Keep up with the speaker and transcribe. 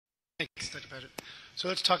Thanks, Dr. Patrick. So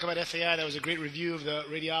let's talk about FAI. That was a great review of the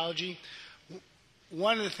radiology.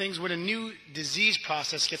 One of the things when a new disease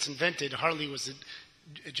process gets invented, hardly was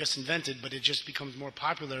it just invented, but it just becomes more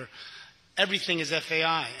popular, everything is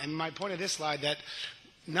FAI. And my point of this slide that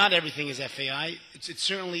not everything is FAI. It's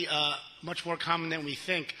certainly much more common than we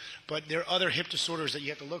think, but there are other hip disorders that you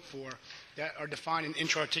have to look for that are defined in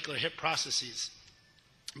intra-articular hip processes.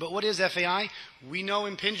 But what is FAI? We know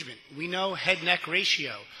impingement. We know head-neck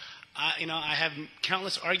ratio. I have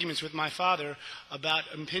countless arguments with my father about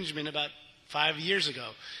impingement about 5 years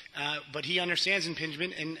ago. But he understands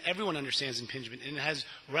impingement, and everyone understands impingement. And it has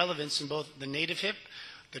relevance in both the native hip,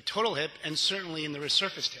 the total hip, and certainly in the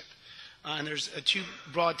resurfaced hip. And there's two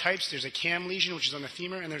broad types. There's a cam lesion, which is on the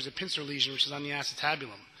femur, and there's a pincer lesion, which is on the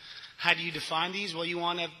acetabulum. How do you define these? Well, you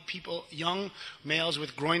want to have people, young males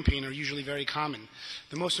with groin pain are usually very common.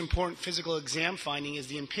 The most important physical exam finding is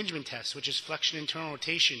the impingement test, which is flexion internal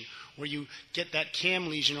rotation, where you get that cam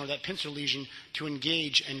lesion or that pincer lesion to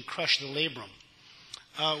engage and crush the labrum.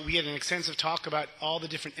 We had an extensive talk about all the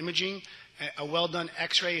different imaging. A well-done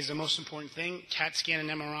X-ray is the most important thing. CAT scan and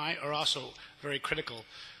MRI are also very critical.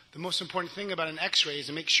 The most important thing about an X-ray is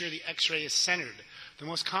to make sure the X-ray is centered. The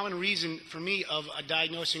most common reason for me of a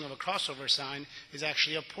diagnosing of a crossover sign is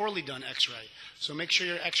actually a poorly done X-ray. So make sure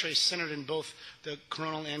your X-ray is centered in both the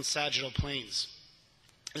coronal and sagittal planes.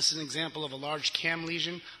 This is an example of a large cam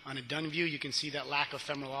lesion. On a done view, you can see that lack of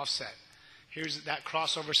femoral offset. Here's that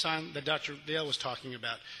crossover sign that Dr. Vail was talking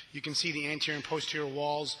about. You can see the anterior and posterior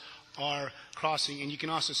walls are crossing, and you can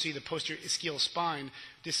also see the posterior ischial spine.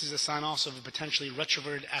 This is a sign also of a potentially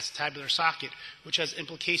retroverted acetabular socket, which has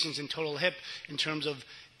implications in total hip in terms of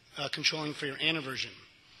controlling for your aneurysm.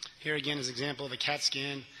 Here again is an example of a CAT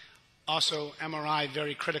scan. Also, MRI,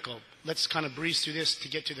 very critical. Let's kind of breeze through this to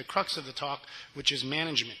get to the crux of the talk, which is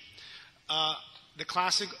management. The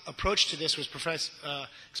classic approach to this was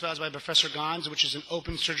espoused by Professor Gons, which is an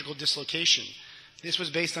open surgical dislocation. This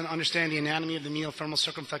was based on understanding the anatomy of the medial-femoral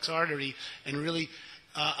circumflex artery and really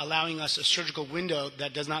allowing us a surgical window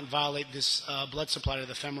that does not violate this blood supply to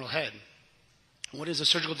the femoral head. What is a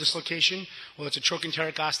surgical dislocation? Well, it's a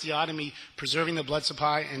trochanteric osteotomy preserving the blood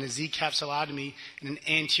supply and a Z-capsulotomy in an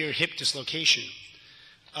anterior hip dislocation.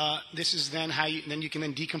 This is then how you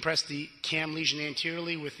can decompress the cam lesion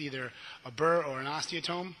anteriorly with either a burr or an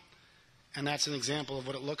osteotome, and that's an example of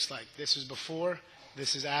what it looks like. This is before,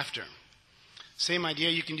 this is after. Same idea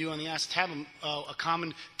you can do on the acetabulum. A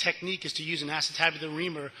common technique is to use an acetabular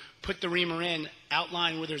reamer, put the reamer in,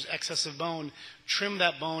 outline where there's excess of bone, trim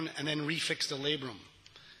that bone, and then refix the labrum.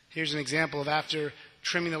 Here's an example of after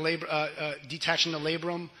trimming the detaching the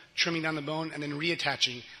labrum, trimming down the bone, and then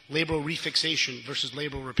reattaching, labral refixation versus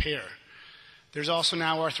labral repair. There's also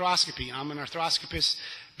now arthroscopy. I'm an arthroscopist.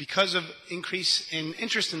 Because of increase in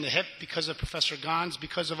interest in the hip, because of Professor Gons,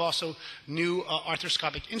 because of also new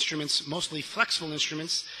arthroscopic instruments, mostly flexible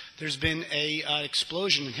instruments, there's been an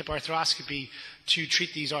explosion in hip arthroscopy to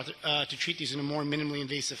treat these in a more minimally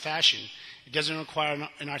invasive fashion. It doesn't require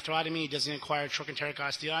an arthrotomy, it doesn't require trochanteric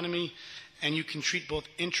osteotomy, and you can treat both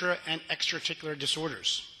intra and extra-articular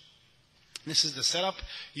disorders. This is the setup.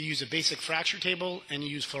 You use a basic fracture table and you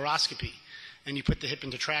use fluoroscopy, and you put the hip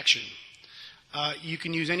into traction. You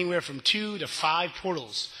can use anywhere from 2 to 5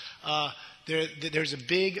 portals. There's a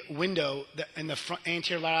big window in the front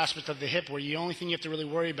anterior lateral aspect of the hip where the only thing you have to really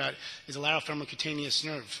worry about is the lateral femoral cutaneous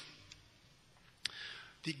nerve.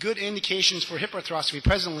 The good indications for hip arthroscopy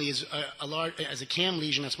presently is a cam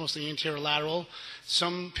lesion that's mostly anterior lateral.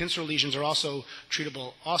 Some pincer lesions are also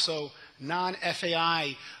treatable. Also,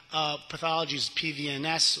 non-FAI pathologies,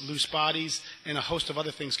 PVNS, loose bodies, and a host of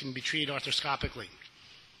other things can be treated arthroscopically.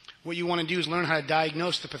 What you want to do is learn how to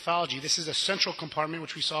diagnose the pathology. This is a central compartment,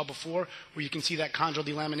 which we saw before, where you can see that chondral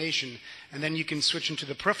delamination. And then you can switch into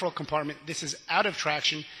the peripheral compartment. This is out of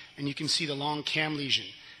traction, and you can see the long cam lesion.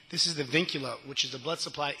 This is the vincula, which is the blood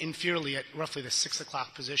supply inferiorly at roughly the 6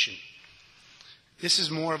 o'clock position. This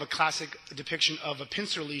is more of a classic depiction of a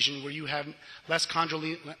pincer lesion where you have less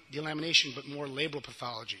chondral delamination but more labral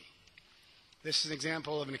pathology. This is an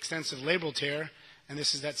example of an extensive labral tear, and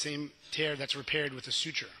this is that same tear that's repaired with a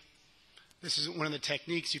suture. This is one of the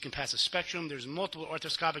techniques. You can pass a spectrum. There's multiple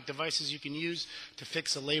arthroscopic devices you can use to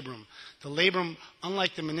fix a labrum. The labrum,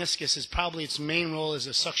 unlike the meniscus, is probably its main role as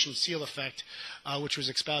a suction seal effect, which was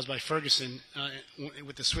espoused by Ferguson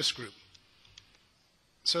with the Swiss group.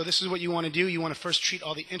 So this is what you want to do. You want to first treat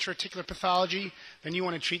all the intra-articular pathology. Then you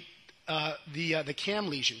want to treat the cam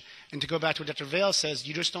lesion. And to go back to what Dr. Vail says,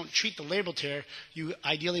 you just don't treat the labral tear. You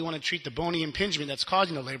ideally want to treat the bony impingement that's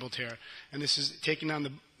causing the labral tear. And this is taking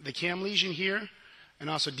down the cam lesion here and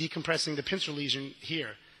also decompressing the pincer lesion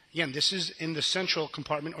here. Again, this is in the central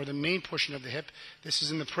compartment or the main portion of the hip. This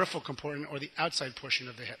is in the peripheral compartment or the outside portion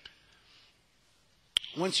of the hip.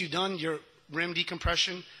 Once you've done your rim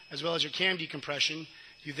decompression as well as your cam decompression,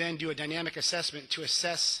 you then do a dynamic assessment to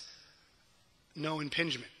assess no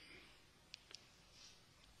impingement.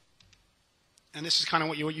 And this is kind of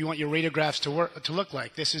what you want your radiographs to look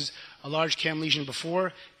like. This is a large cam lesion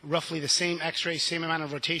before, roughly the same x-ray, same amount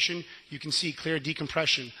of rotation. You can see clear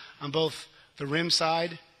decompression on both the rim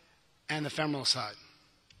side and the femoral side.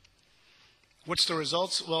 What's the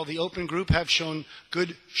results? Well, the open group have shown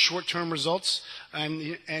good short-term results,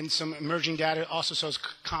 and some emerging data also shows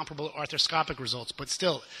comparable arthroscopic results, but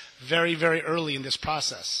still very, very early in this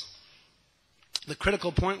process. The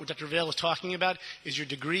critical point, what Dr. Vail was talking about, is your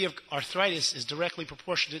degree of arthritis is directly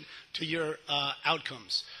proportionate to your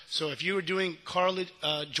outcomes. So if you were doing cartilage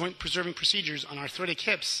joint preserving procedures on arthritic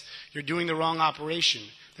hips, you're doing the wrong operation.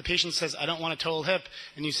 The patient says, I don't want a total hip,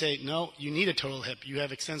 and you say, no, you need a total hip. You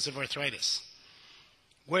have extensive arthritis.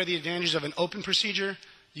 What are the advantages of an open procedure?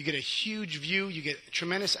 You get a huge view. You get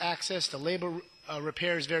tremendous access. The labor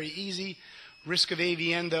repair is very easy. Risk of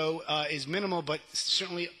AVN, though, is minimal, but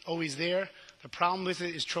certainly always there. The problem with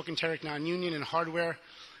it is trochanteric non-union and hardware,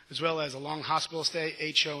 as well as a long hospital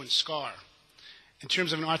stay, HO, and scar. In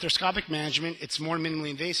terms of an arthroscopic management, it's more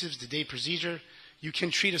minimally invasive. It's a day procedure. You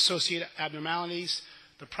can treat associated abnormalities.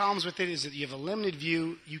 The problems with it is that you have a limited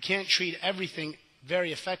view. You can't treat everything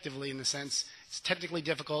very effectively in the sense it's technically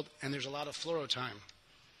difficult, and there's a lot of fluoro time.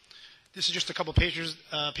 This is just a couple papers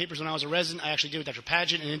when I was a resident. I actually did with Dr.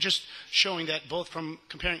 Padgett, and just showing that both from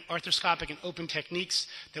comparing arthroscopic and open techniques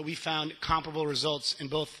that we found comparable results in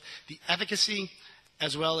both the efficacy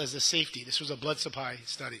as well as the safety. This was a blood supply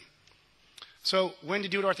study. So when to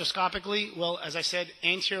do it arthroscopically? Well, as I said,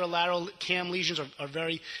 anterior lateral cam lesions are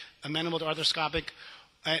very amenable to arthroscopic,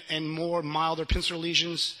 and more milder pincer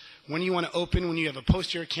lesions. When you want to open, when you have a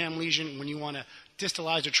posterior cam lesion, when you want to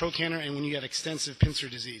distalize a trochanter, and when you have extensive pincer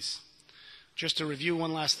disease. Just to review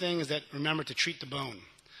one last thing is that remember to treat the bone.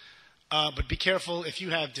 But be careful if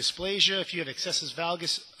you have dysplasia, if you have excessive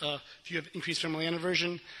valgus, if you have increased femoral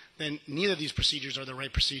aneurysm, then neither of these procedures are the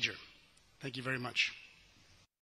right procedure. Thank you very much.